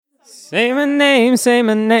Say my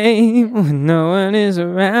name when no one is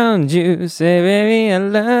around you. Say, baby, I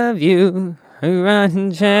love you.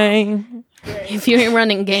 Run chain. If you ain't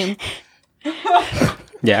running game.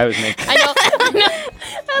 Yeah, I was making. I know.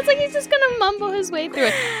 I was like, he's just gonna mumble his way through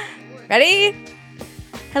it. Ready?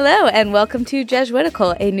 Hello, and welcome to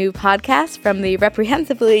Jesuitical, a new podcast from the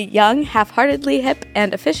reprehensibly young, half-heartedly hip,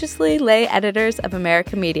 and officiously lay editors of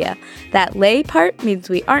America Media. That lay part means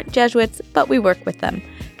we aren't Jesuits, but we work with them.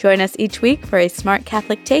 Join us each week for a smart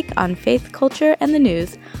Catholic take on faith, culture, and the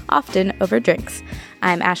news, often over drinks.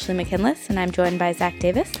 I'm Ashley McKinless, and I'm joined by Zach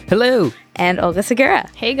Davis. Hello. And Olga Segura.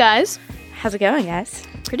 Hey, guys. How's it going, guys?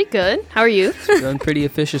 Pretty good. How are you? Going pretty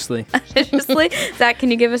officiously. Officiously? Zach, can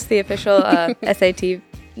you give us the official SAT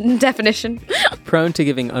definition? Prone to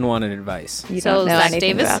giving unwanted advice. You So don't know Zach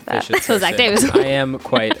anything Davis? about that. Officious So Zach person. Davis. I am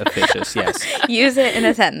quite officious, yes. Use it in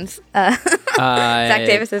a sentence. Zach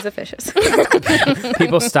Davis is officious.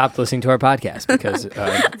 People stopped listening to our podcast because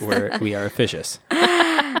we are officious.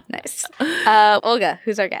 Nice. Olga,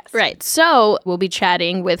 who's our guest? Right. So we'll be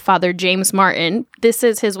chatting with Father James Martin. This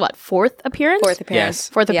is his, fourth appearance? Fourth appearance. Yes.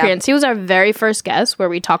 Fourth Yeah. appearance. He was our very first guest where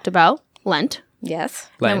we talked about Lent. Yes.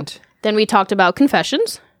 Lent. Then we talked about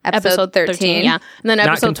confessions. Episode 13. Yeah. And then Not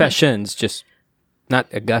episode confessions, just not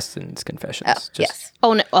Augustine's confessions. Oh, just yes.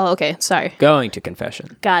 okay. Sorry. going to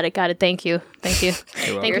confession. Got it. Thank you. Thank you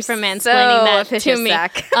welcome. for mansplaining so that officious, to me.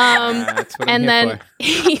 Zach. That's what I'm And here then for.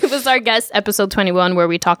 he was our guest, episode 21, where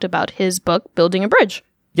we talked about his book, Building a Bridge.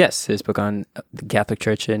 Yes, his book on the Catholic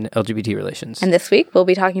Church and LGBT relations. And this week we'll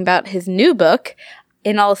be talking about his new book,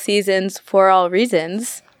 In All Seasons, For All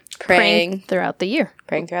Reasons, praying throughout the year.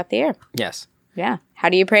 throughout the year. Yes. Yeah. How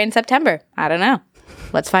do you pray in September? I don't know.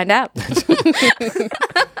 Let's find out.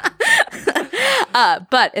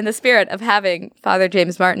 But in the spirit of having Father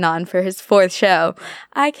James Martin on for his fourth show,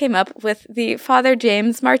 I came up with the Father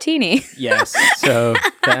James Martini. Yes. So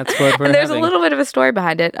that's what we're And there's having. a little bit of a story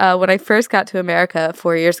behind it. When I first got to America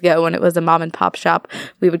 4 years ago, when it was a mom and pop shop,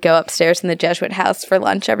 we would go upstairs in the Jesuit house for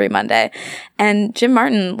lunch every Monday. And Jim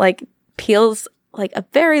Martin, peels a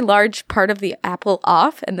very large part of the apple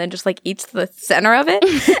off and then just eats the center of it.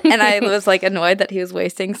 And I was annoyed that he was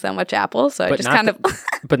wasting so much apple. So I But just not kind of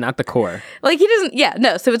but not the core. he doesn't, yeah,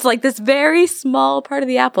 no. So it's this very small part of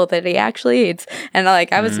the apple that he actually eats. And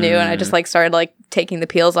I was new and I just started taking the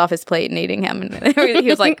peels off his plate and eating him. And he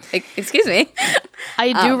was like, excuse me.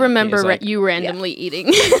 I do remember He was like- you randomly eating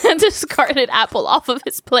a discarded apple off of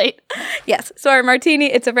his plate. Yes. So our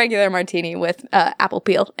martini, it's a regular martini with apple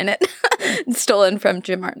peel in it. Stolen from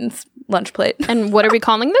Jim Martin's lunch plate. And what are we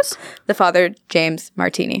calling this? The Father James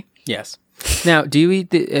Martini. Yes. Now, do you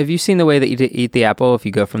have you seen the way that you eat the apple if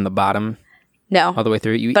you go from the bottom No. all the way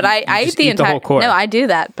through? But I you eat just the entire whole core. No, I do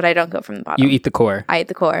that, but I don't go from the bottom. You eat the core. I eat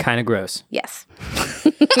the core. Kind of gross. Yes.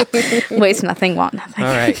 Waste nothing, want nothing.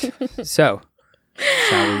 All right. So,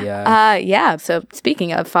 shall we? Yeah. So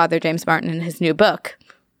speaking of Father James Martin and his new book,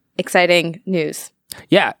 exciting news.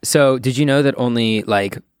 Yeah. So, did you know that only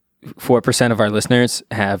 4% of our listeners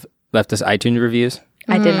have left us iTunes reviews?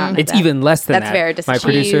 I did not know It's that. even less than That's that. very My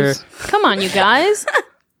producer, Jeez. Come on, you guys.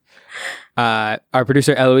 our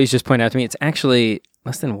producer Eloise just pointed out to me it's actually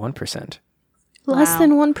less than 1%. Less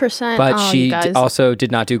than 1%. But oh, she you guys. also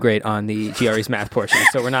did not do great on the GRE's math portion,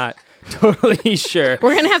 so we're not totally sure.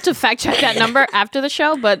 We're going to have to fact check that number after the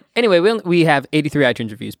show, but Anyway, we have 83 iTunes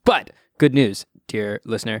reviews, but good news, dear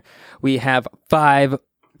listener. We have 5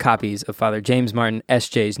 copies of Father James Martin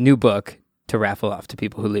SJ's new book to raffle off to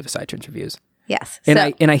people who leave us iTunes reviews. Yes. And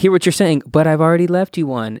So, I hear what you're saying, but I've already left you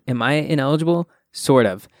one. Am I ineligible? Sort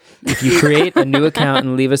of. If you create a new account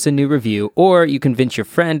and leave us a new review, or you convince your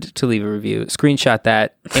friend to leave a review, screenshot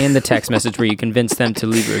that and the text message where you convince them to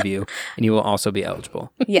leave a review, and you will also be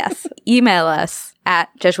eligible. yes. Email us at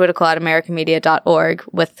jesuitical@americamedia.org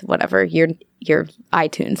with whatever your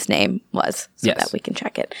iTunes name was, so Yes. that we can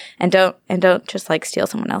check it. And don't just steal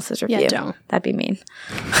someone else's review. don't. That'd be mean.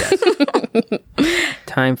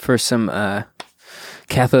 Time for some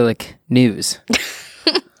Catholic news.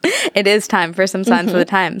 It is time for some Signs of the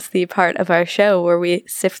Times, the part of our show where we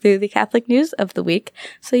sift through the Catholic news of the week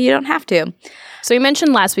so you don't have to. So you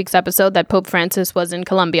mentioned last week's episode that Pope Francis was in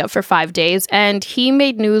Colombia for 5 days, and he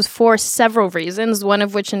made news for several reasons, one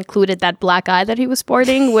of which included that black eye that he was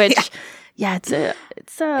sporting, which, it's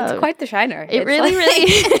Quite the shiner. It really,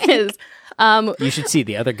 really is. You should see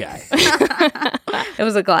the other guy. It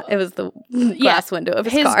was the glass window of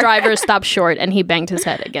his car. His driver stopped short and he banged his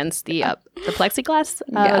head against the plexiglass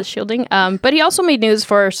shielding. But he also made news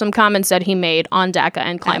for some comments that he made on DACA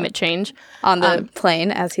and climate change. On the plane,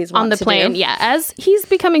 as he's wont to do. On the plane, yeah. As he's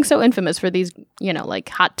becoming so infamous for these, like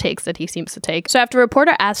hot takes that he seems to take. So after a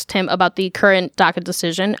reporter asked him about the current DACA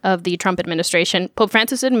decision of the Trump administration, Pope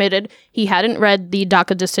Francis admitted he hadn't read the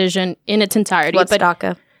DACA decision in its entirety. What's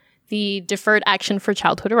DACA? The Deferred Action for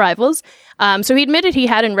Childhood Arrivals. So he admitted he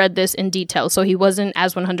hadn't read this in detail, so he wasn't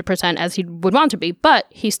as 100% as he would want to be. But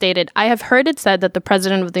he stated, "I have heard it said that the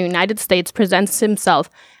President of the United States presents himself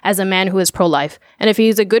as a man who is pro-life. And if he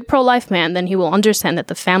is a good pro-life man, then he will understand that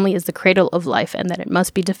the family is the cradle of life and that it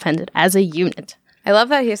must be defended as a unit." I love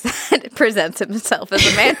how he said presents himself as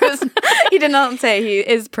a man who's... He did not say he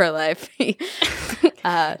is pro-life.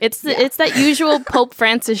 It's that usual Pope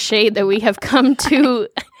Francis shade that we have come to...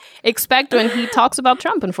 expect when he talks about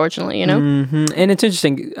Trump, unfortunately, Mm-hmm. And it's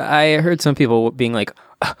interesting. I heard some people being like,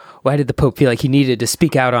 why did the Pope feel like he needed to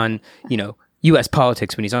speak out on, U.S.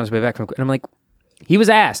 politics when he's on his way back from... And I'm like, he was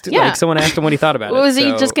asked. Yeah. Like, someone asked him what he thought about it. Was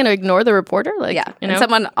he just going to ignore the reporter? And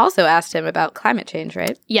someone also asked him about climate change,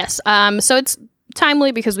 right? Yes. So it's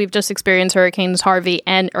timely because we've just experienced Hurricanes Harvey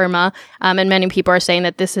and Irma, and many people are saying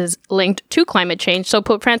that this is linked to climate change. So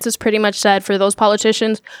Pope Francis pretty much said for those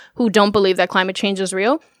politicians who don't believe that climate change is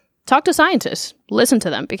real, talk to scientists, listen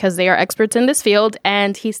to them because they are experts in this field.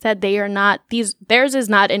 And he said theirs is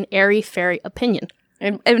not an airy-fairy opinion.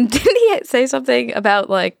 And didn't he say something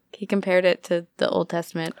about he compared it to the Old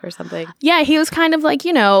Testament or something? Yeah, he was kind of like,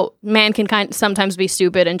 man can sometimes be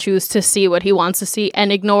stupid and choose to see what he wants to see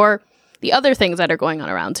and ignore the other things that are going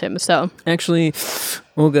on around him. So actually,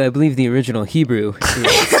 Olga, I believe the original Hebrew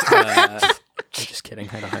is... just kidding.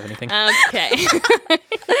 I don't have anything. Okay.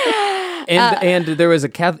 And there was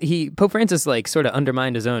Pope Francis sort of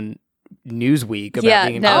undermined his own Newsweek about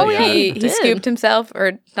being he scooped himself,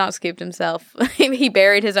 or not scooped himself. He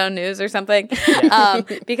buried his own news or something. Yeah.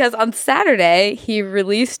 Because on Saturday he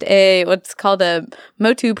released what's called a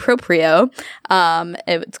motu proprio.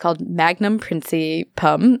 It's called Magnum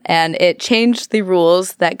Principum, and it changed the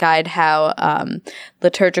rules that guide how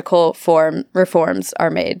liturgical form reforms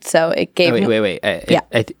are made. So it gave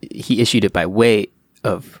he issued it by way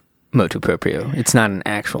of motu proprio. It's not an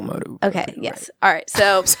actual motu proprio. Okay, yes. All right.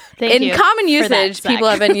 So in common usage, people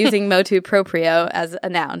have been using motu proprio as a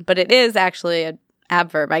noun, but it is actually an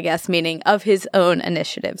adverb, I guess, meaning of his own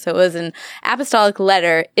initiative. So it was an apostolic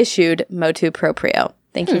letter issued motu proprio.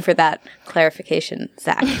 Thank you for that clarification,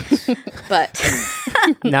 Zach. But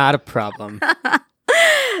not a problem.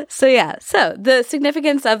 So the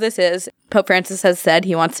significance of this is Pope Francis has said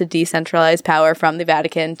he wants to decentralize power from the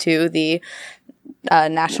Vatican to the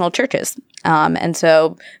national churches. And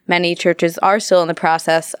so many churches are still in the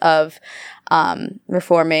process of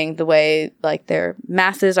reforming the way their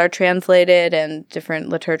masses are translated and different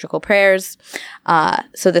liturgical prayers.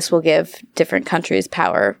 So this will give different countries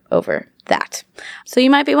power over that. So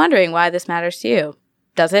you might be wondering why this matters to you.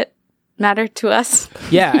 Does it matter to us?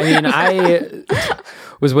 Yeah, I mean, I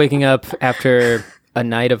was waking up after a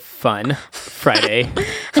night of fun Friday,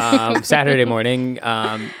 Saturday morning.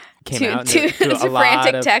 Came out to a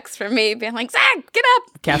frantic text from me being like, Zach, get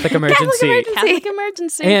up! Catholic emergency. Catholic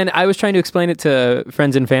emergency. And I was trying to explain it to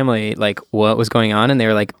friends and family, what was going on, and they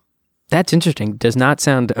were like, that's interesting. Does not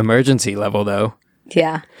sound emergency level, though.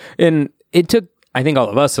 Yeah. And it took, I think, all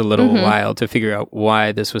of us a little while to figure out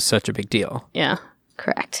why this was such a big deal. Yeah.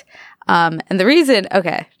 Correct. And the reason,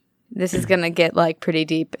 this is going to get pretty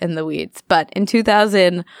deep in the weeds, but in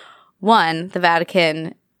 2001, the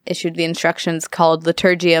Vatican issued the instructions called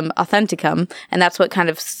Liturgiam Authenticum, and that's what kind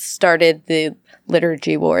of started the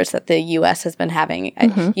liturgy wars that the U.S. has been having.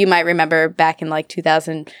 You might remember back in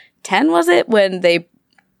 2010, was it, when the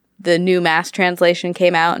new Mass translation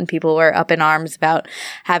came out and people were up in arms about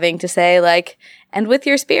having to say and with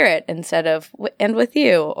your spirit instead of and with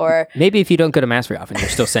you, or maybe if you don't go to Mass very often, you're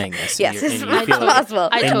still saying this. Yes, it's possible.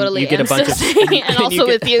 I totally you get am a bunch still saying, and also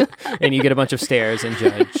with you. And you get a bunch of stares and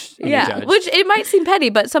judge. Which it might seem petty,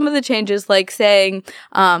 but some of the changes, saying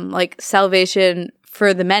salvation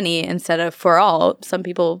for the many instead of for all, some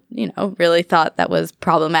people, really thought that was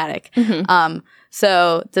problematic.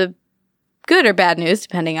 So the good or bad news,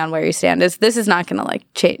 depending on where you stand, is this is not going to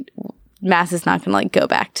change. Mass is not going to go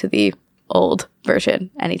back to the old version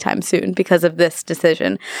anytime soon because of this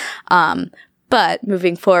decision. But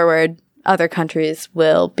moving forward, other countries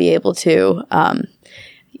will be able to,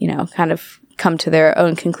 kind of come to their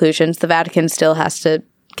own conclusions. The Vatican still has to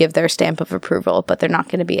give their stamp of approval, but they're not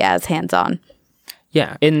going to be as hands-on.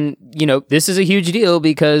 Yeah. And, this is a huge deal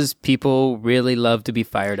because people really love to be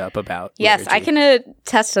fired up about Yes, liturgy. I can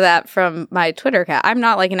attest to that from my Twitter account. I'm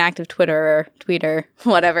not like an active tweeter,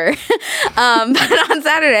 whatever. But on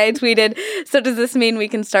Saturday, I tweeted, so does this mean we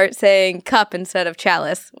can start saying cup instead of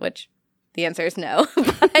chalice? Which the answer is no.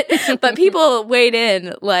 But people weighed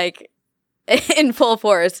in like in full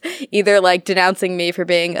force, either like denouncing me for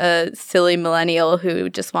being a silly millennial who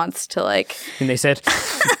just wants to like... And they said,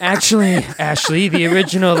 actually, Ashley, the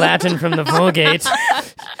original Latin from the Vulgate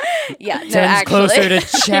tends closer to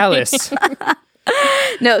chalice.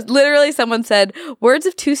 No, literally someone said, words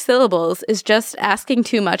of 2 syllables is just asking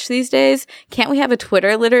too much these days. Can't we have a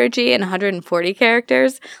Twitter liturgy in 140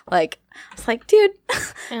 characters? Like, I was like, dude,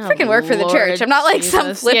 freaking work for the church. I'm not like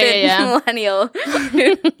some flippant millennial.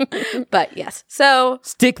 But yes, so.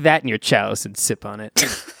 Stick that in your chalice and sip on it.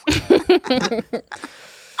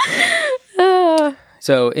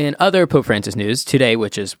 So in other Pope Francis news, today,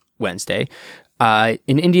 which is Wednesday, an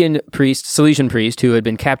Indian priest, Salesian priest, who had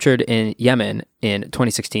been captured in Yemen in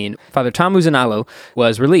 2016, Father Tom Musanalo,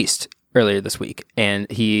 was released earlier this week. And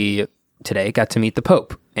he today got to meet the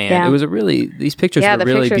Pope. And it was these pictures were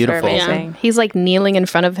really beautiful. Yeah. He's like kneeling in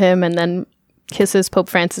front of him and then kisses Pope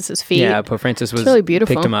Francis's feet. Yeah, Pope Francis was really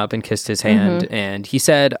beautiful. Picked him up and kissed his hand. And he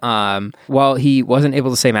said, while he wasn't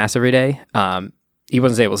able to say Mass every day, he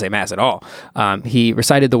wasn't able to say Mass at all. He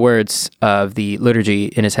recited the words of the liturgy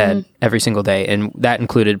in his head every single day, and that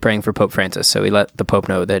included praying for Pope Francis. So he let the Pope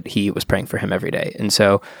know that he was praying for him every day. And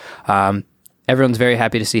so everyone's very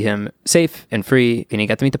happy to see him safe and free, and he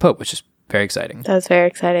got to meet the Pope, which is very exciting. That's very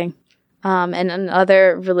exciting. And in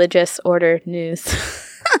other religious order news,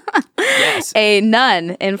 Yes. A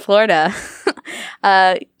nun in Florida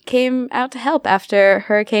came out to help after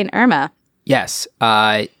Hurricane Irma. Yes.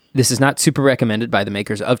 This is not super recommended by the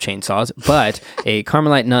makers of chainsaws, but a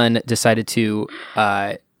Carmelite nun decided to,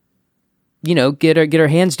 get her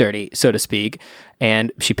hands dirty, so to speak,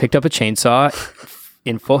 and she picked up a chainsaw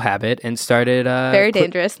in full habit and started... Very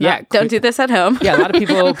dangerous. Don't do this at home. Yeah, a lot of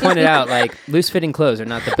people pointed out, like, loose-fitting clothes are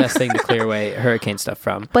not the best thing to clear away hurricane stuff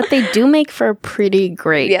from. But they do make for a pretty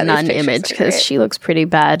great nun image because she looks pretty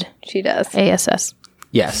bad. She does. ASS.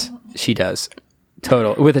 Yes, she does.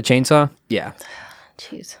 Total. With a chainsaw? Yeah.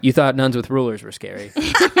 Jeez. You thought nuns with rulers were scary.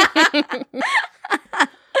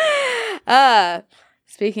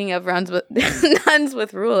 Speaking of nuns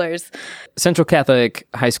with rulers. Central Catholic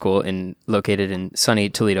High School, located in sunny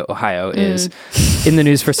Toledo, Ohio, is in the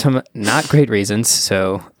news for some not great reasons.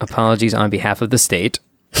 So apologies on behalf of the state.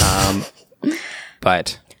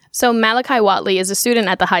 But... So Malachi Watley is a student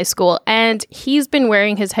at the high school, and he's been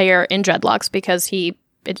wearing his hair in dreadlocks because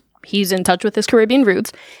he's in touch with his Caribbean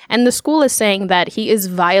roots, and the school is saying that he is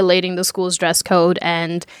violating the school's dress code,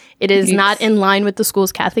 and it is not in line with the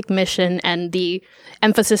school's Catholic mission and the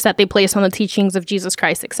emphasis that they place on the teachings of Jesus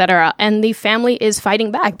Christ, etc. And the family is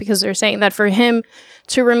fighting back because they're saying that for him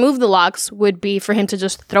to remove the locks would be for him to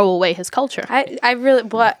just throw away his culture. I really...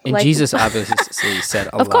 And Jesus obviously said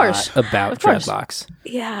a lot about dreadlocks.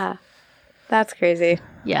 Yeah. That's crazy.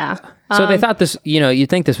 Yeah. So they thought this, you'd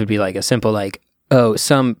think this would be like a simple, like, oh,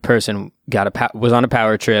 some person was on a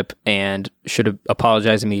power trip and should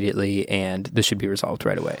apologize immediately, and this should be resolved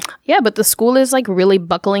right away. Yeah, but the school is like really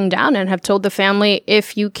buckling down and have told the family,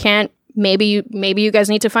 if you can't, maybe you guys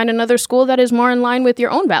need to find another school that is more in line with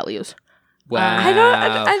your own values. Wow.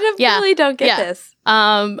 I really don't get this.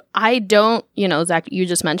 I don't, Zach, you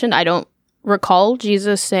just mentioned, I don't recall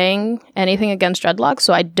Jesus saying anything against dreadlocks,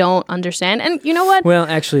 so I don't understand. And you know what? Well,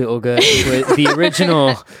 actually, Olga, the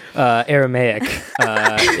original Aramaic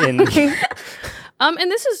and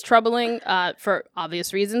this is troubling for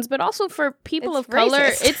obvious reasons, but also for people of color.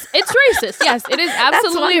 Racist. It's racist. Yes, it is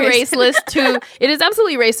absolutely It is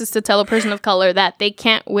absolutely racist to tell a person of color that they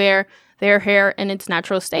can't wear their hair in its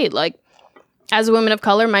natural state. Like, as a woman of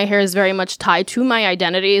color, my hair is very much tied to my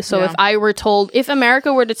identity. So if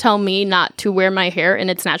America were to tell me not to wear my hair in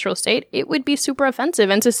its natural state, it would be super offensive.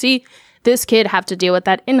 And to see this kid have to deal with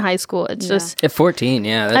that in high school, it's just... At 14,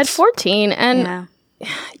 yeah. At 14, and...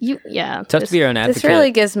 Tough to be your own advocate. This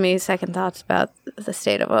really gives me second thoughts about the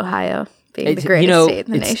state of Ohio being the greatest state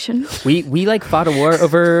in the nation. We like fought a war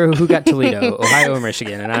over who got Toledo, Ohio or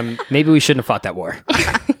Michigan, and maybe we shouldn't have fought that war.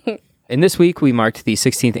 And this week, we marked the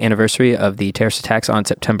 16th anniversary of the terrorist attacks on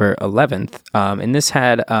September 11th. And this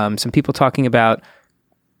had some people talking about,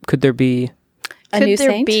 could there be Could there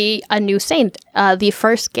saint? be a new saint? The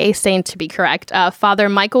first gay saint, to be correct. Father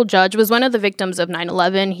Michael Judge was one of the victims of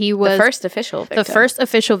 9/11. He was The first official victim. the first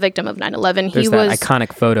official victim of 9/11. There's He that was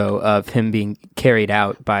iconic photo of him being carried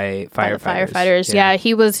out by by the firefighters. firefighters. Yeah,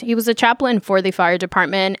 he was a chaplain for the fire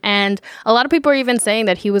department, and a lot of people are even saying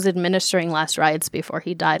that he was administering last rites before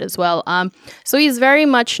he died as well. So he's very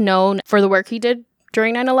much known for the work he did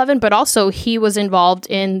during 9/11, but also he was involved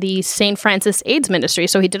in the St. Francis AIDS ministry.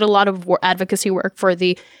 So he did a lot of advocacy work for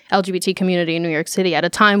the LGBT community in New York City at a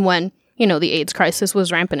time when, the AIDS crisis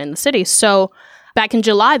was rampant in the city. So back in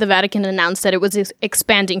July, the Vatican announced that it was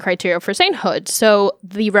expanding criteria for sainthood. So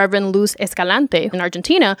the Reverend Luz Escalante in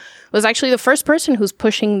Argentina was actually the first person who's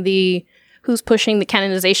pushing the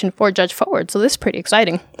canonization for Judge forward. So this is pretty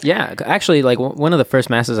exciting. Yeah, actually, like one of the first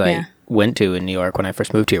masses I went to in New York when I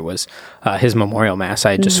first moved here was his memorial mass.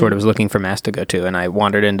 I just sort of was looking for mass to go to, and I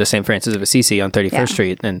wandered into St. Francis of Assisi on 31st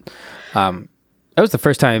Street, and that was the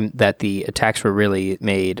first time that the attacks were really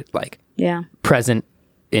made present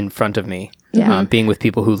in front of me. Being with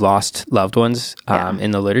people who lost loved ones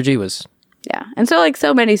in the liturgy was... Yeah. And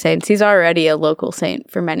so many saints, he's already a local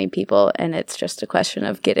saint for many people, and it's just a question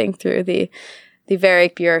of getting through the very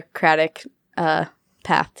bureaucratic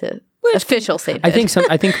path to official sainthood.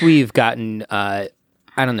 I think we've gotten I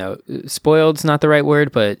don't know, spoiled's not the right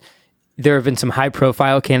word, but there have been some high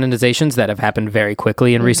profile canonizations that have happened very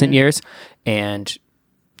quickly in recent years, and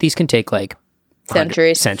these can take like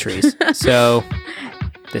centuries. So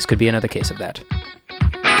this could be another case of that.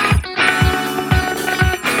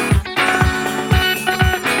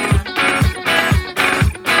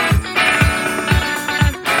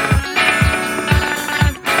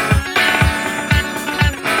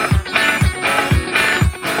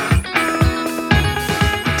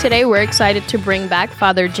 Today, we're excited to bring back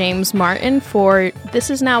Father James Martin for, this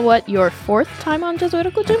is now your fourth time on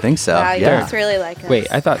Jesuitical, Jim? I think so. Wow, you yeah. must really like us. Wait,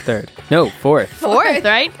 I thought third. No, fourth. Fourth,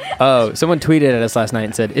 right? Oh, someone tweeted at us last night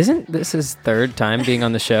and said, isn't this his third time being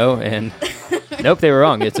on the show? And nope, they were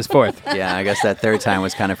wrong. It's his fourth. Yeah, I guess that third time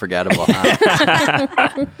was kind of forgettable,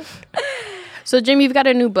 huh? So, Jim, you've got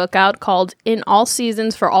a new book out called In All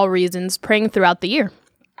Seasons for All Reasons, Praying Throughout the Year.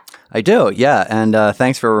 I do, yeah. And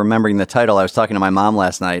thanks for remembering the title. I was talking to my mom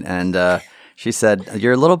last night, and she said,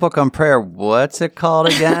 your little book on prayer, what's it called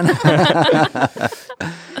again?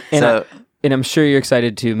 And I'm sure you're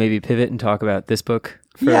excited to maybe pivot and talk about this book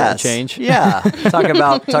for a change. Yeah, talk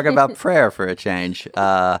about prayer for a change.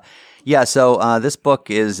 So this book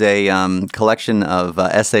is a collection of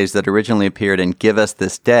essays that originally appeared in Give Us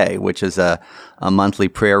This Day, which is a monthly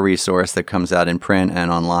prayer resource that comes out in print and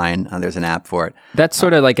online. There's an app for it. That's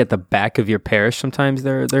sort of like at the back of your parish. Sometimes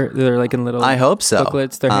they're like in little I hope so.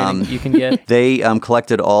 booklets you can get. They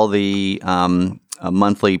collected all the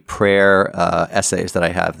monthly prayer essays that I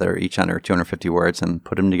have that are each under 250 words and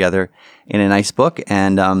put them together in a nice book.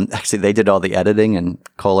 And actually, they did all the editing and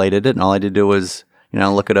collated it, and all I did do was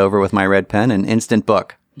look it over with my red pen and instant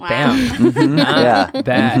book. Wow. Bam. Mm-hmm. Yeah.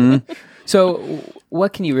 Bad. Mm-hmm. So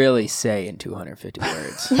what can you really say in 250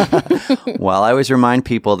 words? Well, I always remind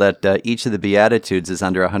people that each of the Beatitudes is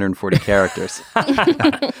under 140 characters.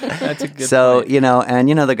 That's a good So, point.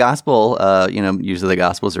 the gospel, usually the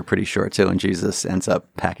gospels are pretty short too, and Jesus ends up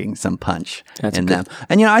packing some punch in them.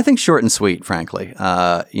 And, I think short and sweet, frankly.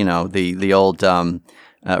 The old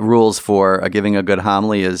rules for giving a good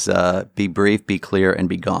homily is be brief, be clear, and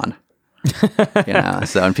be gone.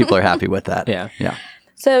 And people are happy with that. Yeah. Yeah.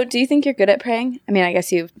 So do you think you're good at praying? I mean, I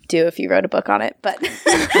guess you do if you wrote a book on it, but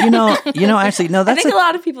Actually, no, I that's think a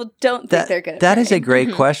lot of people don't think they're good at That praying. is a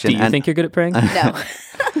great question. Do you think you're good at praying? No.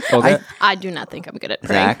 Okay. I do not think I'm good at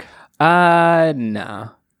praying. Zach?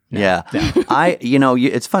 No. Yeah.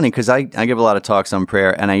 It's funny because I give a lot of talks on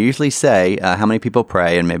prayer, and I usually say how many people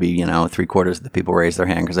pray, and maybe, 3/4 of the people raise their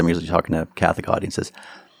hand because I'm usually talking to Catholic audiences.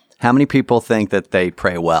 How many people think that they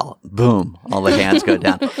pray well? Boom, all the hands go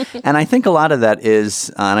down. And I think a lot of that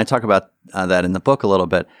is, and I talk about that in the book a little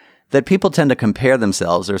bit, that people tend to compare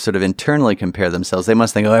themselves or sort of internally compare themselves. They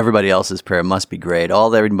must think, oh, everybody else's prayer must be great.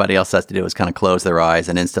 All everybody else has to do is kind of close their eyes,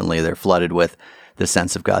 and instantly they're flooded with the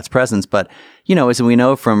sense of God's presence. But, as we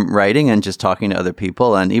know from writing and just talking to other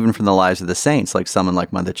people, and even from the lives of the saints, like someone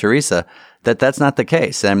like Mother Teresa, that's not the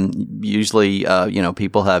case. And usually,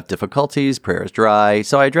 people have difficulties, prayer is dry.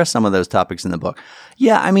 So I address some of those topics in the book.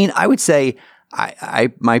 Yeah, I mean, I would say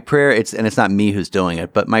my prayer, it's not me who's doing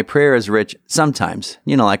it, but my prayer is rich sometimes.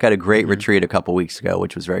 Like I had a great retreat a couple weeks ago,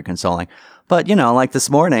 which was very consoling. But, like this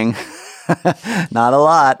morning, not a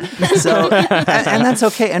lot. So, and that's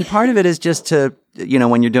okay. And part of it is just to,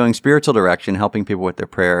 when you're doing spiritual direction, helping people with their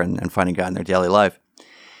prayer and finding God in their daily life,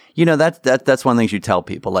 that's one of the things you tell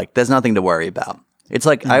people. Like, there's nothing to worry about. It's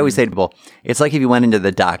like, I always say to people, it's like if you went into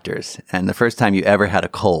the doctors and the first time you ever had a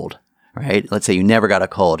cold, right? Let's say you never got a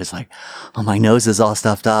cold. It's like, oh, my nose is all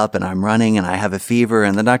stuffed up and I'm running and I have a fever.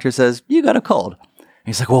 And the doctor says, you got a cold. And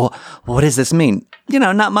he's like, well, what does this mean?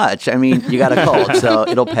 Not much. I mean, you got a cold, so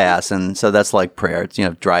it'll pass. And so that's like prayer. It's,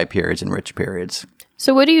 dry periods and rich periods.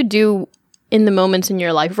 So what do you do in the moments in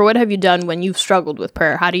your life, or what have you done when you've struggled with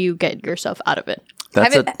prayer? How do you get yourself out of it?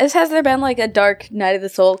 Has there been like a dark night of the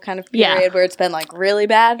soul kind of period where it's been like really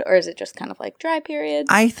bad, or is it just kind of like dry periods?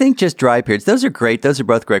 I think just dry periods. Those are great. Those are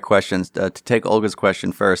both great questions. To take Olga's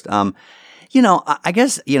question first, I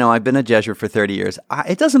guess, I've been a Jesuit for 30 years.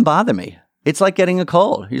 It doesn't bother me. It's like getting a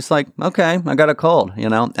cold. You're just like, okay, I got a cold,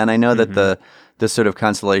 and I know that the sort of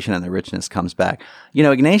consolation and the richness comes back.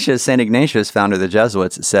 St. Ignatius, founder of the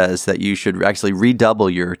Jesuits, says that you should actually redouble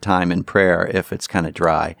your time in prayer if it's kind of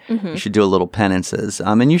dry. You should do a little penances.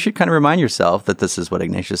 And you should kind of remind yourself that this is what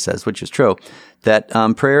Ignatius says, which is true, that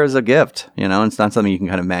prayer is a gift, it's not something you can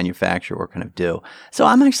kind of manufacture or kind of do. So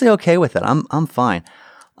I'm actually okay with it. I'm fine.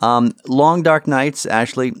 Long dark nights,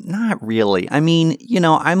 Ashley, not really. I mean,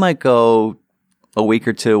 I might go a week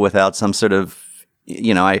or two without some sort of,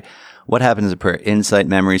 what happens in prayer? Insight,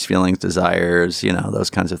 memories, feelings, desires, those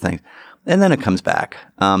kinds of things. And then it comes back.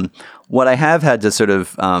 What I have had to sort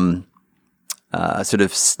of not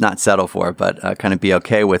settle for, but kind of be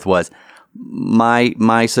okay with was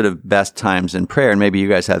my sort of best times in prayer. And maybe you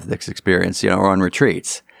guys have this experience, are on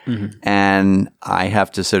retreats. And I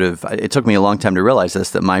have to it took me a long time to realize this,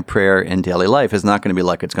 that my prayer in daily life is not going to be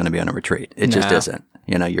like it's going to be on a retreat. It just isn't.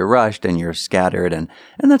 You're rushed and you're scattered and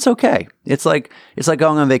that's okay. It's like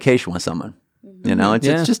going on vacation with someone.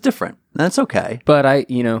 It's just different. That's okay. But I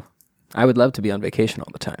would love to be on vacation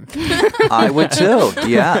all the time. I would too.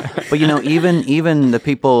 Yeah. But even the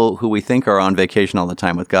people who we think are on vacation all the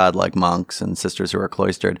time with God, like monks and sisters who are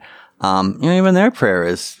cloistered, even their prayer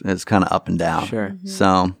is kind of up and down. Sure.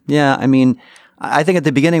 So, yeah, I mean, I think at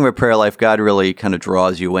the beginning of a prayer life, God really kind of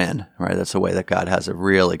draws you in, right? That's the way that God has of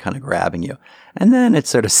really kind of grabbing you. And then it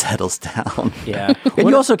sort of settles down. Yeah. And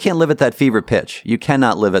you also can't live at that fever pitch. You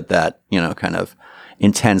cannot live at that, kind of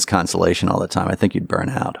intense consolation all the time. I think you'd burn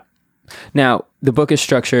out. Now, the book is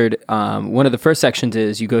structured. One of the first sections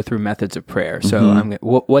is you go through methods of prayer. So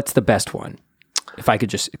what's the best one? If I could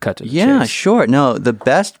just cut to the chase. Sure. No, the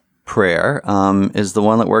best prayer is the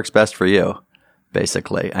one that works best for you,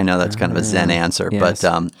 basically. I know that's kind of a Zen answer, yes.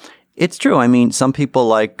 But it's true. I mean, some people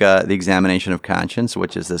like the examination of conscience,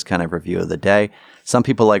 which is this kind of review of the day. Some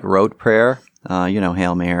people like rote prayer,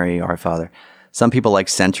 Hail Mary, Our Father. Some people like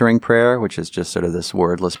centering prayer, which is just sort of this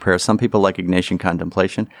wordless prayer. Some people like Ignatian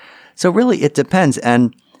contemplation. So really, it depends.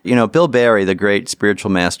 And, Bill Barry, the great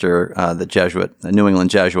spiritual master, the New England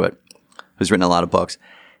Jesuit, who's written a lot of books,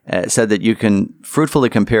 said that you can fruitfully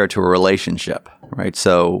compare it to a relationship, right?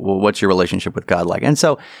 So, what's your relationship with God like? And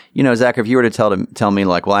so, Zach, if you were to tell me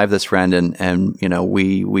like, well, I have this friend and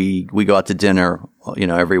we go out to dinner,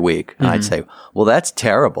 every week. And I'd say, well, that's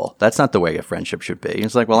terrible. That's not the way a friendship should be.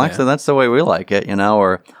 It's like, well, actually, that's the way we like it,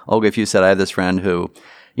 or Olga, if you said, I have this friend who,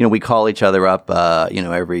 we call each other up,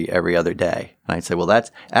 every other day. And I'd say, well, that's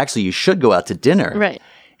actually, you should go out to dinner. Right.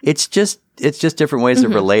 It's just different ways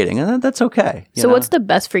of relating, and that's okay. So what's the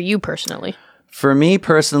best for you personally? For me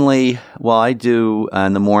personally, I do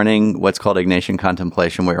in the morning what's called Ignatian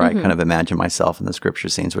contemplation, where I kind of imagine myself in the scripture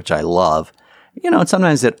scenes, which I love. And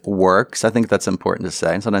sometimes it works. I think that's important to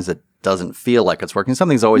say. And sometimes it doesn't feel like it's working.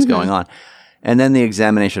 Something's always going on. And then the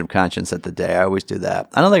examination of conscience at the day. I always do that.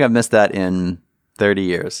 I don't think I've missed that in 30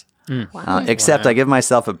 years. Except I give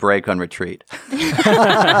myself a break on retreat.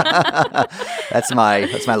 That's my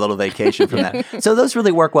little vacation from that. So those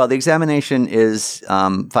really work well. The examination is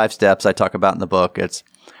 5 steps I talk about in the book. It's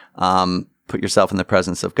put yourself in the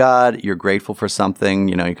presence of God. You're grateful for something.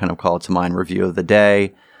 You kind of call it to mind. Review of the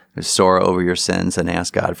day. There's sorrow over your sins and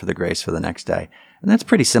ask God for the grace for the next day. And that's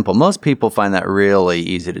pretty simple. Most people find that really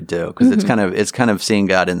easy to do because it's kind of seeing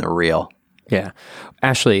God in the real. Yeah.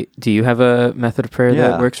 Ashley, do you have a method of prayer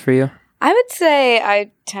that works for you? I would say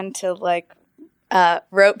I tend to like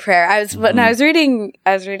rote prayer. When I was reading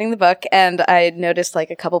the book, and I noticed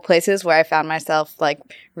like a couple places where I found myself like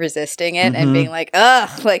resisting it and being like,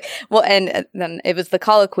 ugh, like, well, and then it was the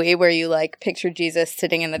colloquy where you like picture Jesus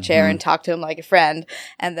sitting in the chair and talk to him like a friend,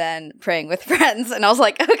 and then praying with friends. And I was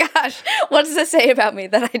like, oh gosh, what does this say about me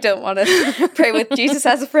that I don't want to pray with Jesus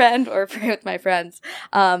as a friend or pray with my friends?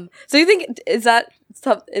 So you think, is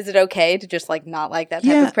it okay to just like not like that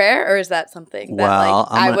type of prayer, or is that something that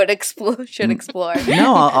I would should explore?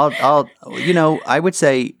 No, I'll I would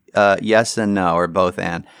say yes and no, or both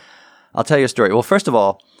and. I'll tell you a story. Well, first of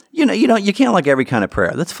all, you can't like every kind of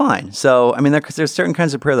prayer. That's fine. So, I mean, there's certain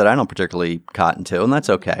kinds of prayer that I don't particularly cotton to, and that's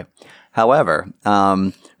okay. However,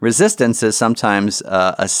 resistance is sometimes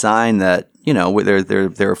a sign that,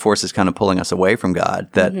 there are forces kind of pulling us away from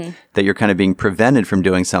God, that you're kind of being prevented from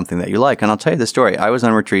doing something that you like. And I'll tell you the story. I was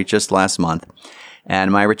on retreat just last month,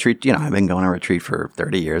 and my retreat, I've been going on retreat for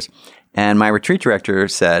 30 years. And my retreat director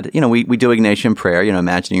said, we do Ignatian prayer,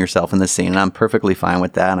 imagining yourself in the scene. And I'm perfectly fine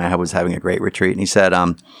with that. And I was having a great retreat. And he said,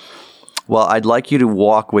 well, I'd like you to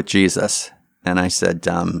walk with Jesus. And I said,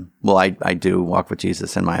 well, I do walk with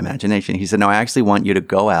Jesus in my imagination. He said, no, I actually want you to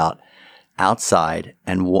go outside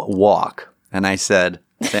and walk. And I said,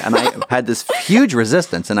 and I had this huge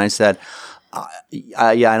resistance. And I said,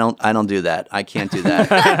 yeah, I don't do that. I can't do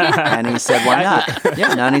that. And he said, why not?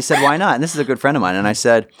 Yeah, no, and he said, why not? And this is a good friend of mine. And I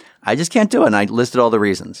said, I just can't do it. And I listed all the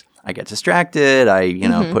reasons. I get distracted. I,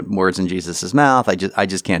 put words in Jesus's mouth. I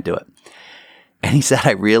just can't do it. And he said,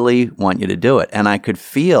 I really want you to do it. And I could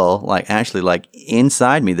feel actually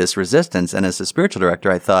inside me this resistance. And as a spiritual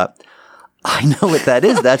director, I thought, I know what that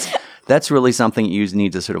is. That's really something you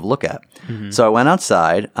need to sort of look at. Mm-hmm. So I went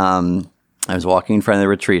outside. I was walking in front of the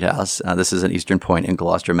retreat house. This is at Eastern Point in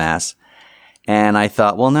Gloucester, Mass. And I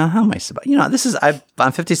thought, well, now how am I supposed?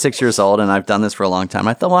 I'm 56 years old and I've done this for a long time.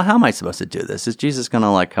 I thought, well, how am I supposed to do this? Is Jesus going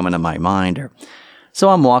to come into my mind? So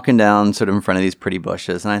I'm walking down sort of in front of these pretty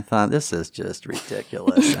bushes, and I thought, this is just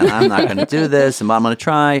ridiculous, and I'm not going to do this, and I'm going to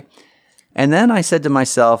try. And then I said to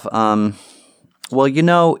myself,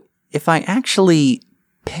 well, if I actually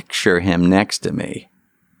picture him next to me,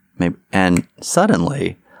 and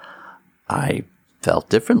suddenly I felt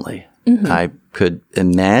differently. Mm-hmm. I could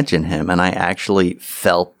imagine him, and I actually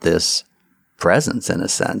felt this presence in a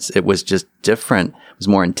sense. It was just different. It was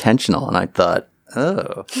more intentional, and I thought,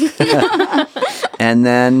 oh. And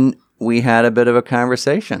then we had a bit of a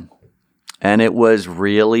conversation, and it was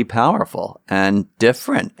really powerful and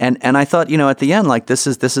different. And I thought, at the end, this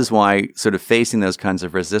is why sort of facing those kinds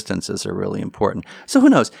of resistances are really important. So who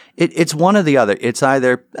knows? It's one or the other. It's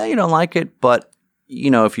either you don't like it, but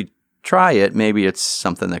if you try it, maybe it's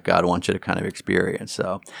something that God wants you to kind of experience.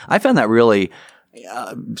 So I found that really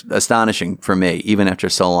astonishing for me, even after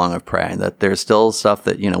so long of praying, that there's still stuff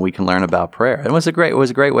that we can learn about prayer. And it was a great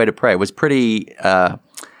way to pray. It was pretty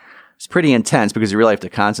intense because you really have to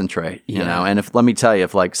concentrate, And let me tell you,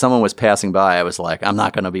 if someone was passing by, I was like, I'm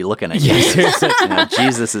not going to be looking at you.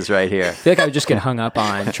 Jesus is right here. I feel like I would just get hung up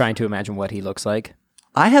on trying to imagine what he looks like.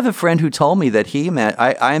 I have a friend who told me that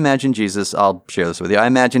I imagine Jesus. I'll share this with you. I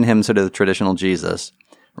imagine him sort of the traditional Jesus,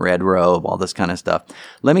 red robe, all this kind of stuff.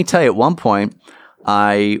 Let me tell you, at one point,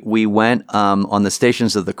 we went on the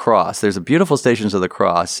Stations of the Cross. There's a beautiful Stations of the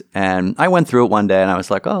Cross, and I went through it one day, and I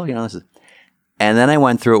was like, oh, this is. And then I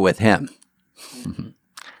went through it with him.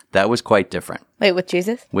 That was quite different. Wait, with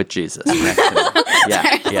Jesus? With Jesus.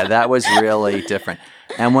 Yeah, that was really different.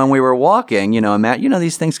 And when we were walking,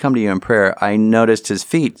 these things come to you in prayer. I noticed his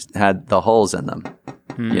feet had the holes in them.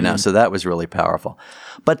 Mm-hmm. So that was really powerful.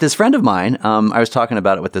 But this friend of mine, I was talking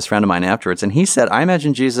about it with this friend of mine afterwards, and he said, I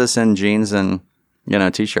imagine Jesus in jeans and,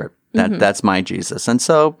 t-shirt. That's my Jesus. And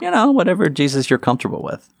so, whatever Jesus you're comfortable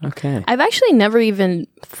with. Okay. I've actually never even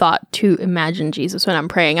thought to imagine Jesus when I'm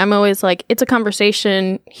praying. I'm always like, it's a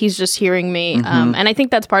conversation. He's just hearing me. Mm-hmm. And I think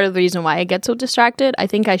that's part of the reason why I get so distracted. I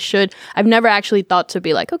think I've never actually thought to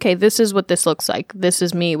be like, okay, this is what this looks like. This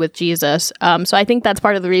is me with Jesus. So I think that's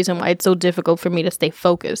part of the reason why it's so difficult for me to stay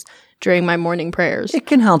focused during my morning prayers. It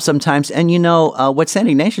can help sometimes. And what St.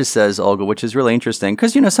 Ignatius says, Olga, which is really interesting,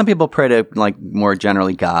 because, some people pray to more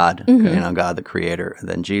generally God, mm-hmm. God the Creator,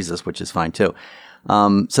 than Jesus, which is fine too.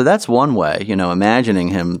 So that's one way, imagining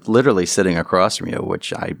him literally sitting across from you,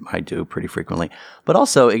 which I do pretty frequently. But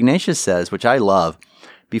also Ignatius says, which I love,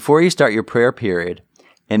 before you start your prayer period,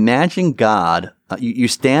 imagine God. You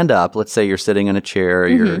stand up. Let's say you're sitting in a chair.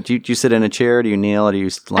 Mm-hmm. Do you sit in a chair? Do you kneel? Or do you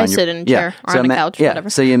lie? I sit in a chair or on a couch, whatever.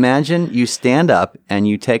 So you imagine you stand up and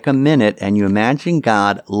you take a minute and you imagine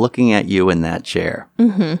God looking at you in that chair,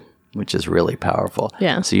 mm-hmm. which is really powerful.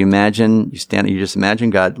 Yeah. So you just imagine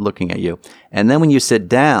God looking at you. And then when you sit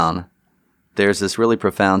down, there's this really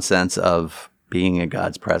profound sense of being in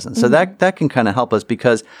God's presence. Mm-hmm. So that can kind of help us,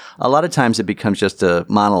 because a lot of times it becomes just a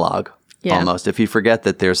monologue. Yeah. Almost, if you forget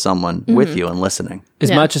that there's someone mm-hmm. with you and listening.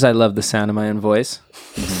 As much as I love the sound of my own voice,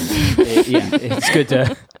 it's good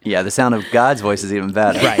to... Yeah, the sound of God's voice is even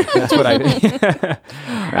better. Right, that's what I... Right.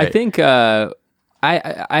 I think I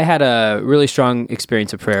had a really strong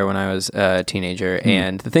experience of prayer when I was a teenager,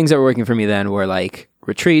 and the things that were working for me then were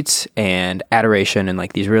retreats and adoration and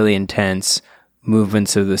these really intense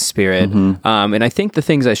movements of the Spirit. Mm-hmm. And I think the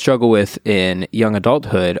things I struggle with in young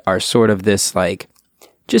adulthood are sort of this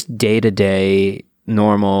just day-to-day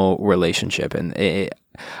normal relationship. And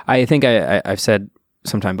I think I've said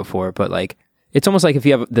sometime before, but like, it's almost like if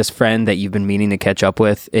you have this friend that you've been meaning to catch up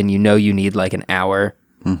with and you know you need like an hour,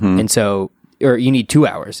 and so, or you need 2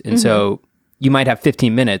 hours, and so you might have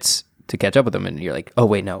 15 minutes to catch up with them, and you're like, oh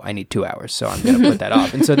wait, no, I need 2 hours, so I'm going to put that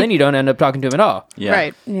off. And so then you don't end up talking to him at all. Yeah.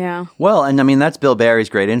 Right. Yeah. Well, and I mean, that's Bill Barry's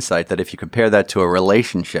great insight that if you compare that to a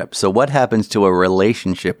relationship, so what happens to a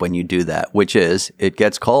relationship when you do that, which is it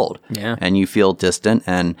gets cold and you feel distant.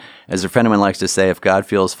 And as a friend of mine likes to say, if God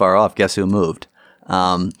feels far off, guess who moved?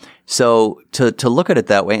 So to look at it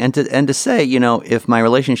that way and to say, you know, if my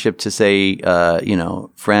relationship to say, you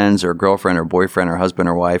know, friends or girlfriend or boyfriend or husband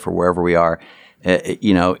or wife or wherever we are,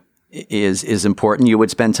 you know, is important, you would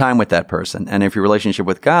spend time with that person. And if your relationship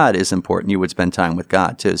with God is important, you would spend time with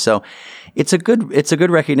God too. So it's a good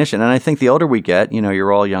recognition. And I think the older we get, you know,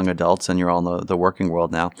 you're all young adults and you're all in the working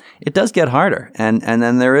world now, it does get harder. And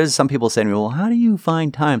then there is some people saying to me, well, how do you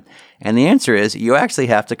find time? And the answer is you actually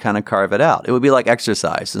have to kind of carve it out. It would be like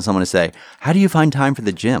exercise. And someone to say, how do you find time for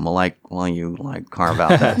the gym? Well, you carve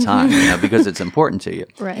out that time, you know, because it's important to you.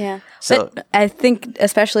 Right. Yeah. So but I think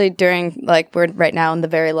especially during, like, we're right now in the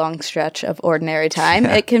very long stretch of ordinary time,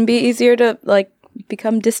 it can be easier to like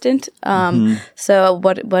become distant. So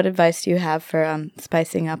what advice do you have for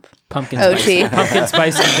spicing up Pumpkin OT? Pumpkin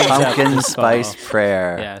spice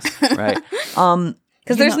prayer. Yes. Right.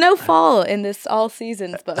 Because there's no fall in this all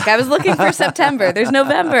seasons book. I was looking for September. There's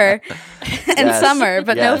November and summer,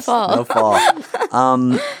 but no fall. No fall.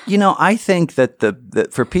 You know, I think that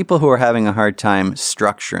for people who are having a hard time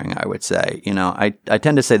structuring, I would say, you know, I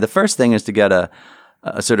tend to say the first thing is to get a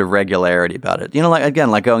sort of regularity about it. You know, like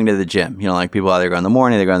going to the gym. You know, like people either go in the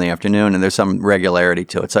morning, they go in the afternoon, and there's some regularity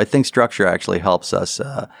to it. So I think structure actually helps us.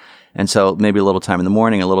 And so maybe a little time in the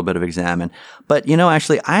morning, a little bit of examine. But, you know, I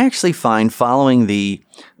actually find following the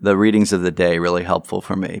readings of the day really helpful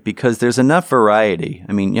for me because there's enough variety.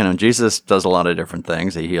 I mean, you know, Jesus does a lot of different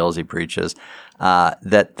things. He heals, he preaches,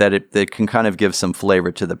 that it can kind of give some flavor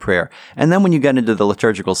to the prayer. And then when you get into the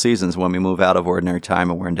liturgical seasons, when we move out of ordinary time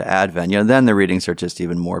and we're into Advent, you know, then the readings are just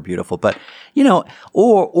even more beautiful. But, you know,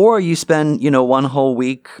 or you spend, you know, one whole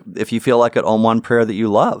week, if you feel like it, on one prayer that you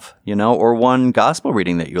love, you know, or one gospel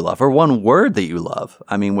reading that you love, or one word that you love.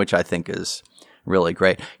 I mean, which I think is really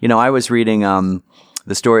great. You know, I was reading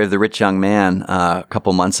the story of the rich young man a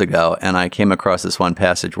couple months ago, and I came across this one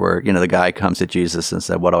passage where, you know, the guy comes to Jesus and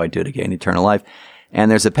said, what do I do to gain eternal life?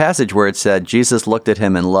 And there's a passage where it said, Jesus looked at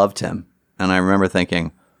him and loved him. And I remember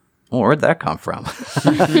thinking, well, where'd that come from?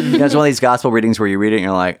 You know, it's one of these gospel readings where you read it and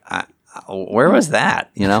you're like, where was that?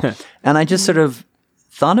 You know? And I just sort of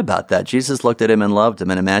thought about that. Jesus looked at him and loved him,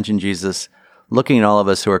 and imagine Jesus looking at all of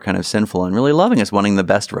us who are kind of sinful and really loving us, wanting the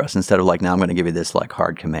best for us, instead of like, now I'm going to give you this like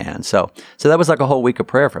hard command. So that was like a whole week of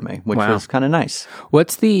prayer for me, which was kind of nice.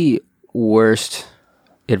 What's the worst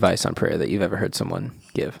advice on prayer that you've ever heard someone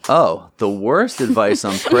give? Oh, the worst advice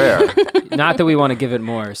on prayer. Not that we want to give it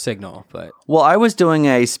more signal, but... Well, I was doing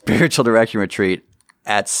a spiritual direction retreat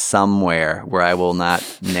at somewhere where I will not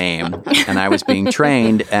name, and I was being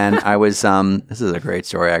trained, and I was, this is a great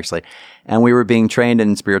story actually, and we were being trained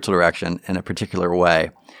in spiritual direction in a particular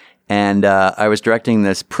way. And I was directing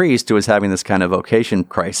this priest who was having this kind of vocation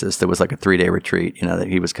crisis that was like a 3-day retreat, you know, that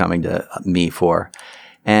he was coming to me for.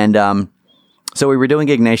 And so we were doing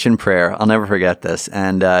Ignatian prayer. I'll never forget this.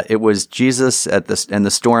 And it was Jesus and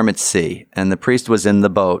the storm at sea. And the priest was in the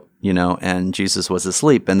boat, you know, and Jesus was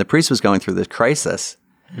asleep. And the priest was going through this crisis.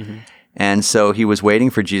 Mm-hmm. And so he was waiting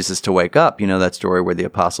for Jesus to wake up. You know, that story where the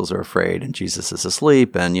apostles are afraid and Jesus is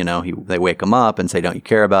asleep. And, you know, they wake him up and say, don't you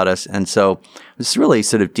care about us? And so this really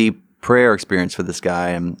sort of deep prayer experience for this guy.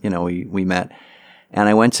 And, you know, we met. And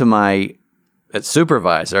I went to my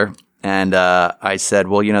supervisor. And I said,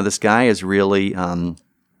 well, you know, this guy is really,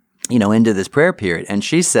 you know, into this prayer period. And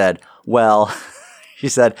she said, well, she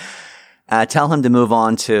said, tell him to move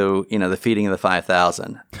on to, you know, the feeding of the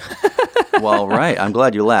 5,000. Well, right. I'm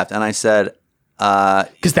glad you laughed. And I said,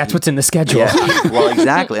 because that's what's in the schedule. Yeah, well,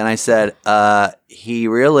 exactly. And I said, he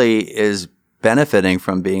really is benefiting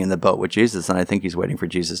from being in the boat with Jesus. And I think he's waiting for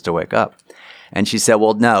Jesus to wake up. And she said,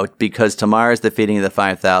 well, no, because tomorrow's the feeding of the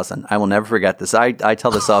 5,000. I will never forget this. I tell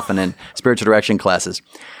this often in spiritual direction classes.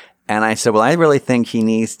 And I said, well, I really think he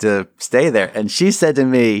needs to stay there. And she said to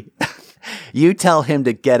me, you tell him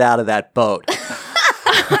to get out of that boat.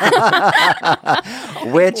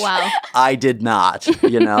 Which I did not,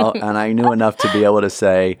 you know, and I knew enough to be able to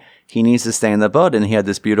say he needs to stay in the boat. And he had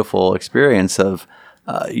this beautiful experience of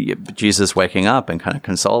Jesus waking up and kind of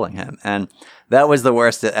consoling him. And that was the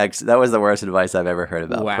worst. That was the worst advice I've ever heard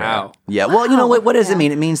about prayer. Yeah. Well, you know what does it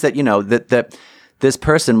mean? It means that, you know, that this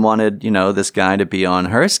person wanted, this guy to be on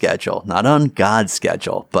her schedule, not on God's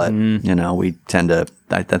schedule. But, we tend to,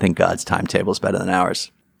 I think God's timetable is better than ours.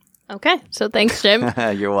 Okay, so thanks, Jim.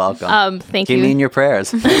 You're welcome. Thank Keep you. me in your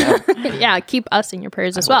prayers. Yeah, keep us in your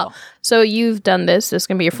prayers as well. So you've done this. This is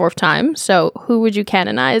going to be your 4th time. So who would you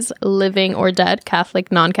canonize, living or dead, Catholic,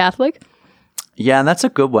 non-Catholic? Yeah, and that's a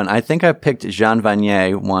good one. I think I picked Jean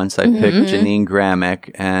Vanier once. I picked Janine Gramick.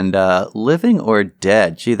 And living or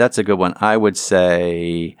dead? Gee, that's a good one. I would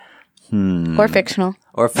say... Or fictional.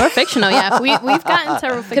 Or Fictional, yeah. We've gotten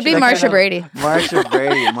several fictional. Could be Marsha Brady. Marsha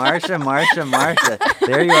Brady. Marsha.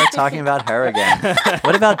 There you are talking about her again.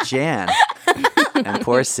 What about Jan? And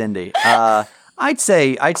poor Cindy. I'd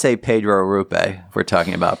say Pedro Arrupe, if we're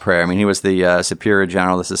talking about prayer. I mean, he was the Superior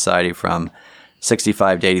General of the Society from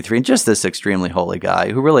 65 to 83, and just this extremely holy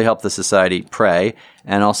guy who really helped the society pray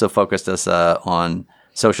and also focused us on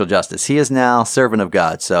social justice. He is now servant of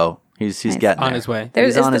God, so he's getting On there. his way.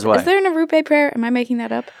 He's on his way. Is there an Arrupe prayer? Am I making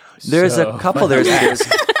that up? There's a couple. There's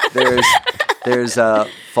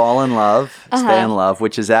Fall in Love, Stay in Love,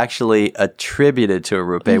 which is actually attributed to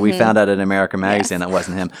Arrupe. We found out in American Magazine that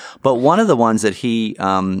wasn't him. But one of the ones that he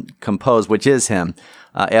composed, which is him,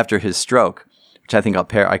 after his stroke, which I think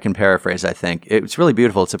I can paraphrase, I think. It's really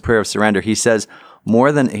beautiful. It's a prayer of surrender. He says,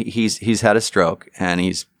 more than he's had a stroke and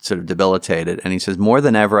he's sort of debilitated. And he says, more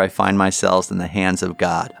than ever, I find myself in the hands of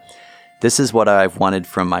God. This is what I've wanted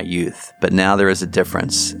from my youth, but now there is a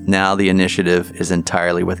difference. Now the initiative is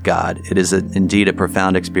entirely with God. It is indeed a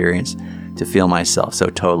profound experience to feel myself so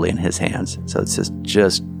totally in his hands. So it's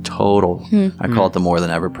just total, I call it the more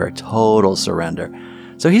than ever prayer, total surrender.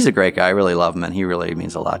 So he's a great guy. I really love him, and he really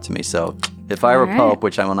means a lot to me. So if I were Pope,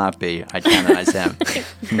 which I will not be, I'd canonize him.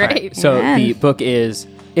 Great. So Amen. the book is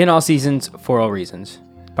In All Seasons, For All Reasons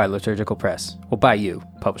by Liturgical Press. Well, by you,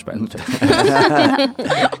 published by Liturgical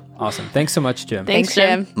Press. Awesome. Thanks so much, Jim. Thanks,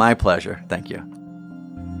 Jim. My pleasure. Thank you.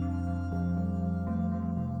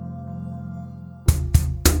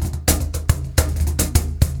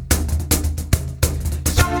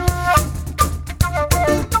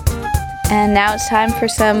 And now it's time for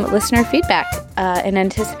some listener feedback. In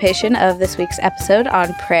anticipation of this week's episode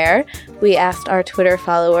on prayer, we asked our Twitter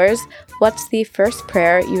followers, what's the first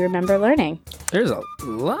prayer you remember learning? There's a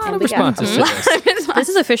lot of we got responses to this. This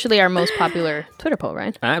is officially our most popular Twitter poll,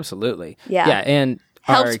 right? Absolutely. Yeah. Yeah, and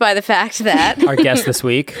Helped by the fact that our guest this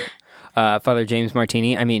week, Father James Martin.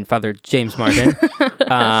 The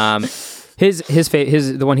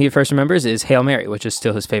one he first remembers is Hail Mary, which is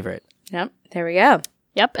still his favorite. Yep, there we go.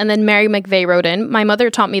 Yep. And then Mary McVeigh wrote in, my mother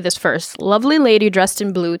taught me this first. Lovely lady dressed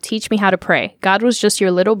in blue, teach me how to pray. God was just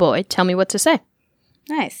your little boy. Tell me what to say.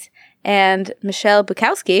 Nice. And Michelle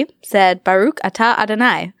Bukowski said, Baruch atah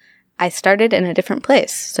Adonai. I started in a different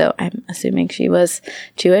place. So I'm assuming she was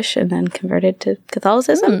Jewish and then converted to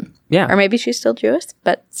Catholicism. Yeah. Or maybe she's still Jewish,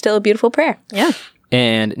 but still a beautiful prayer. Yeah.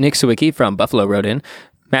 And Nick Sawicki from Buffalo wrote in,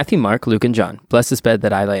 Matthew, Mark, Luke, and John, bless this bed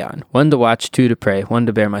that I lay on. One to watch, two to pray, one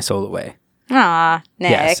to bear my soul away. Aw, Nick.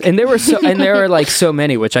 Yes, and there were like so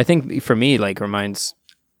many, which I think for me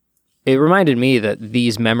reminded me that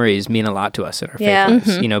these memories mean a lot to us in our faith Yeah.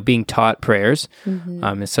 lives. You know, being taught prayers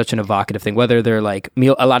is such an evocative thing. Whether they're like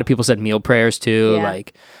meal, a lot of people said meal prayers too. Yeah.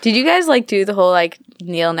 Like, Did you guys do the whole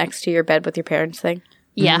kneel next to your bed with your parents thing?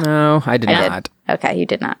 Yeah. no, I did I not. did. Okay, you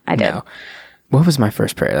did not. I did. No. What was my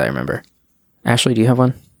first prayer that I remember? Ashley, do you have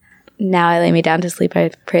one? Now I lay me down to sleep.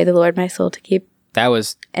 I pray the Lord my soul to keep. That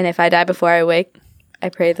was And if I die before I wake, I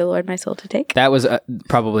pray the Lord my soul to take.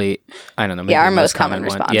 probably, I don't know. Maybe Yeah, our the most common one.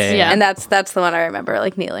 response. Yeah, yeah, Yeah. And that's the one I remember,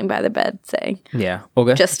 kneeling by the bed saying, yeah.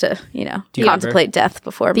 Olga? just to, you contemplate death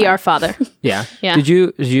before The Our Father. yeah. Yeah. Did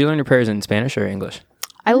you learn your prayers in Spanish or English?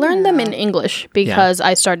 I learned them in English because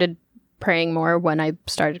I started praying more when I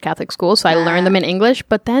started Catholic school. So I learned them in English.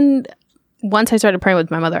 But then once I started praying with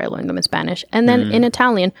my mother, I learned them in Spanish. And then in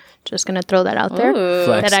Italian, just going to throw that out there,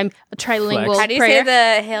 Flex. that I'm a trilingual Flex. How do you prayer.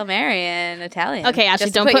 say the Hail Mary in Italian? Okay, Ashley,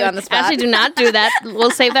 Just to don't put you on the spot. Ashley, do not do that. We'll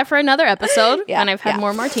save that for another episode Yeah, when I've had yeah.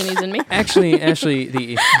 more martinis in me. Actually,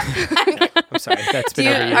 the I'm sorry, that's been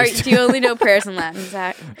overused. Do you only know prayers in Latin,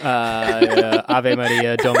 Zach? Ave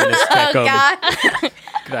Maria, Dominus tecum.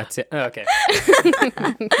 Grazie. Okay.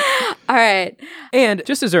 All right. And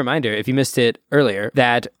just as a reminder, if you missed it earlier,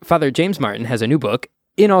 that Father James Martin has a new book,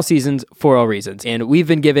 In All Seasons, For All Reasons. And we've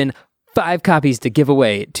been given 5 copies to give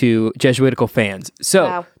away to Jesuitical fans. So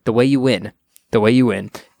Wow. the way you win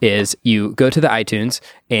is you go to the iTunes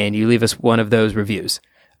and you leave us one of those reviews.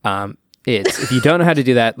 If you don't know how to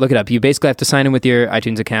do that, look it up. You basically have to sign in with your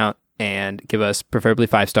iTunes account and give us preferably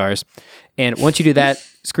 5 stars. And once you do that,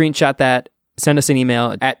 screenshot that, send us an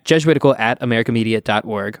email at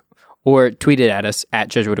jesuitical@americamedia.org, or tweet it at us at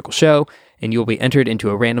Jesuitical Show, and you will be entered into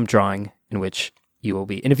a random drawing in which you will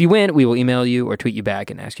be. And if you win, we will email you or tweet you back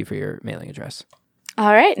and ask you for your mailing address.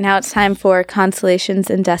 All right, now it's time for Consolations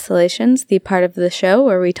and Desolations, the part of the show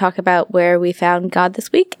where we talk about where we found God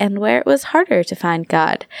this week and where it was harder to find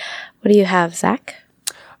God. What do you have, Zach?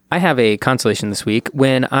 I have a consolation this week.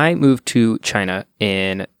 When I moved to China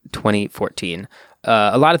in 2014,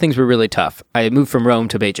 a lot of things were really tough. I moved from Rome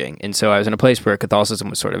to Beijing, and so I was in a place where Catholicism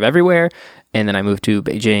was sort of everywhere. And then I moved to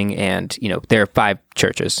Beijing, and there are 5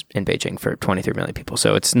 churches in Beijing for 23 million people,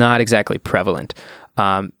 so it's not exactly prevalent.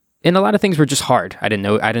 And a lot of things were just hard. I didn't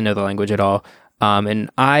know the language at all.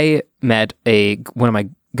 And I met one of my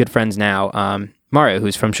good friends now, Mario,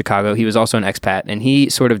 who's from Chicago. He was also an expat, and he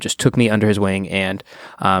sort of just took me under his wing and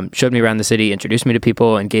showed me around the city, introduced me to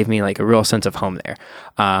people, and gave me like a real sense of home there.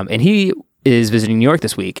 And he is visiting New York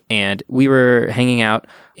this week, and we were hanging out,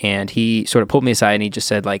 and he sort of pulled me aside and he just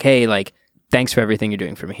said like, hey, like, thanks for everything you're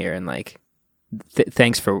doing for me here. And like,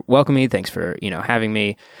 thanks for welcoming me. Thanks for, having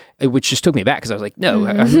me, which just took me back because I was like, no,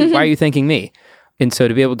 why are you thanking me? And so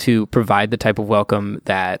to be able to provide the type of welcome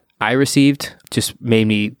that I received just made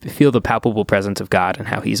me feel the palpable presence of God and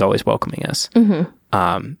how he's always welcoming us,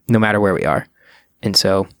 no matter where we are. And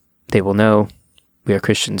so they will know we are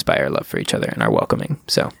Christians by our love for each other and our welcoming.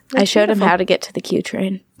 So I showed him how to get to the Q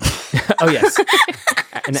train. Oh, yes.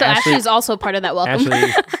 And so Ashley's also part of that welcome.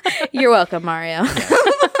 You're welcome, Mario.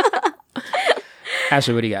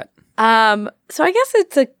 Ashley, what do you got? So I guess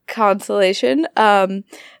it's a consolation.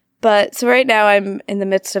 But so right now I'm in the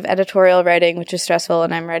midst of editorial writing, which is stressful,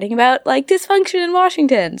 and I'm writing about like dysfunction in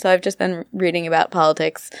Washington. So I've just been reading about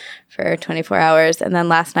politics for 24 hours. And then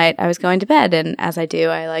last night I was going to bed, and as I do,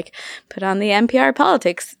 I like put on the NPR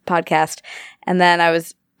politics podcast. And then I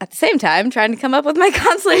was at the same time trying to come up with my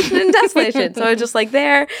consolation and desolation. So I was just like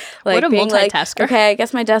there, like what a being multitasker. Like, okay, I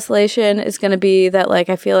guess my desolation is going to be that like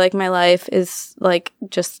I feel like my life is like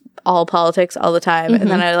just all politics all the time.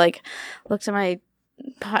 And then I like looked at my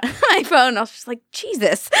phone. I was just like,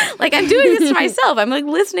 Jesus, like I'm doing this to myself. I'm like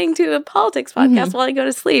listening to a politics podcast while I go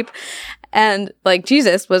to sleep. And like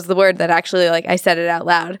Jesus was the word that actually like I said it out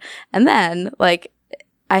loud. And then like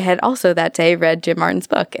I had also that day read Jim Martin's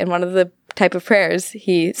book, and one of the type of prayers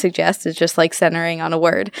he suggests is just like centering on a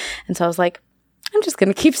word. And so I was like, I'm just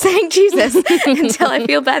going to keep saying Jesus until I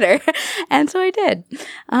feel better. And so I did.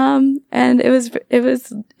 And it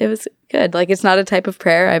was good. Like it's not a type of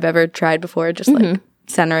prayer I've ever tried before, just like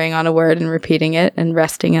centering on a word and repeating it and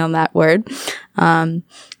resting on that word. And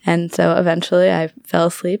so eventually I fell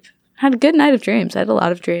asleep. Had a good night of dreams. I had a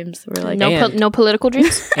lot of dreams that were like no political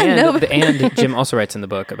dreams. And Jim also writes in the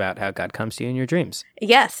book about how God comes to you in your dreams.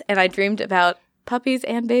 Yes, and I dreamed about puppies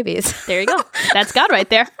and babies. There you go. That's God right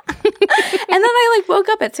there. And then I like woke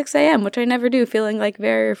up at 6 a.m., which I never do, feeling like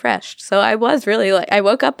very refreshed. So I was really like, I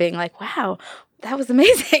woke up being like, wow, that was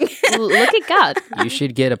amazing. Look at God. You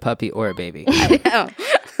should get a puppy or a baby. I know.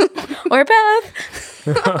 Or both.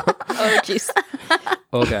 Oh, jeez.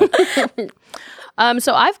 Okay.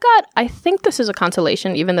 So I think this is a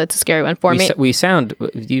consolation, even though it's a scary one for me.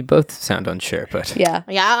 You both sound unsure, but Yeah.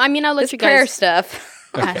 Yeah, I mean, I'll let It's you prayer guys. stuff.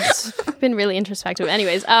 It's been really introspective.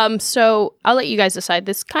 Anyways, so I'll let you guys decide.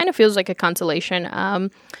 This kind of feels like a consolation.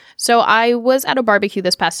 So I was at a barbecue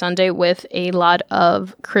this past Sunday with a lot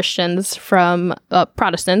of Christians from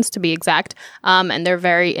Protestants, to be exact, and they're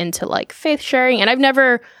very into like faith sharing. And I've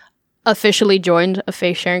never officially joined a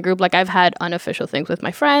faith sharing group. Like I've had unofficial things with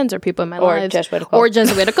my friends or people in my lives. Jesuitical. Or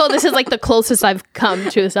Jesuitical. This is like the closest I've come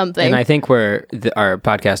to something. And I think where our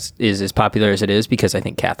podcast is as popular as it is because I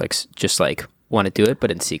think Catholics just like want to do it, but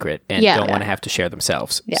in secret and don't want to have to share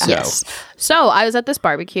themselves. Yeah. So. Yes. So I was at this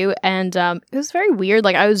barbecue and it was very weird.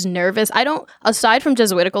 Like I was nervous. Aside from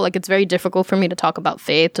Jesuitical, like it's very difficult for me to talk about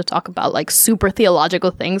faith, to talk about like super theological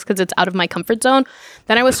things because it's out of my comfort zone.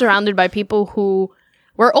 Then I was surrounded by people who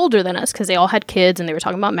were older than us because they all had kids and they were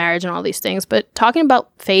talking about marriage and all these things, but talking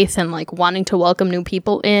about faith and like wanting to welcome new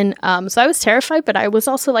people in. So I was terrified, but I was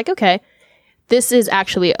also like, okay, this is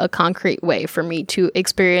actually a concrete way for me to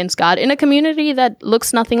experience God in a community that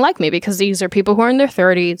looks nothing like me because these are people who are in their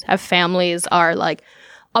 30s, have families, are like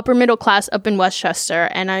upper middle class up in Westchester.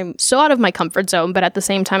 And I'm so out of my comfort zone, but at the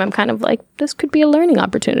same time, I'm kind of like, this could be a learning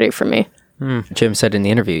opportunity for me. Jim said in the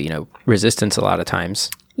interview, resistance a lot of times.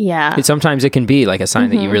 Yeah. Sometimes it can be like a sign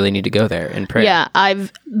that you really need to go there and pray. Yeah,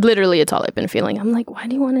 it's all I've been feeling. I'm like, why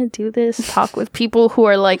do you want to do this? Talk with people who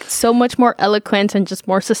are like so much more eloquent and just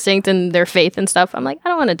more succinct in their faith and stuff. I'm like, I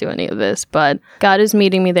don't want to do any of this, but God is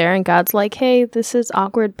meeting me there and God's like, hey, this is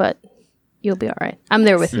awkward, but you'll be all right. I'm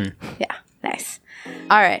there with you. Yeah, nice.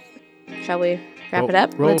 All right. Shall we Wrap it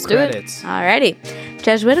up? Roll Let's do it. credits. Alrighty.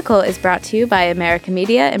 Jesuitical is brought to you by America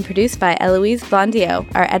Media and produced by Eloise Blondio.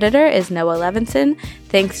 Our editor is Noah Levinson.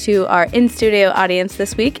 Thanks to our in-studio audience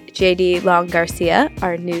this week, JD Long Garcia,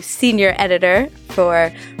 our new senior editor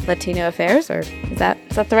for Latino Affairs. Or is that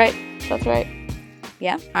the right? That's right.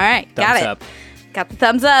 Yeah. All right. Got Thumbs it. up. Got the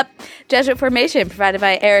thumbs up. Jesuit Formation provided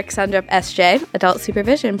by Eric Sundrup, SJ. Adult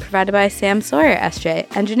Supervision provided by Sam Sawyer,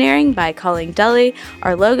 SJ. Engineering by Colleen Dully.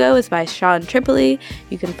 Our logo is by Sean Tripoli.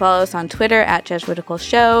 You can follow us on Twitter at Jesuitical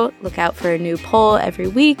Show. Look out for a new poll every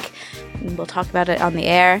week. And we'll talk about it on the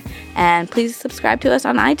air. And please subscribe to us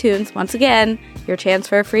on iTunes. Once again, your chance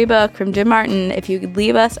for a free book from Jim Martin if you could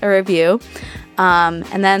leave us a review.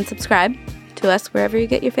 And then subscribe to us wherever you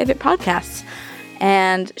get your favorite podcasts.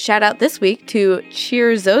 And shout out this week to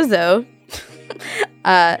Cheerzozo,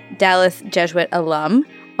 Dallas Jesuit alum,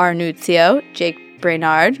 our nuncio, Jake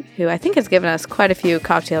Brainard, who I think has given us quite a few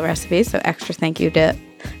cocktail recipes, so extra thank you to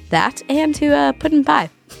that, and to Puddin'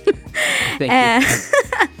 Pie. Thank you.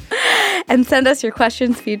 And send us your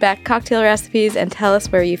questions, feedback, cocktail recipes, and tell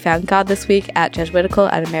us where you found God this week at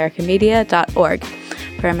jesuitical@americamedia.org.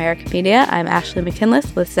 For America Media, I'm Ashley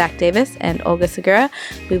McKinless with Zach Davis and Olga Segura.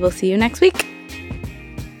 We will see you next week.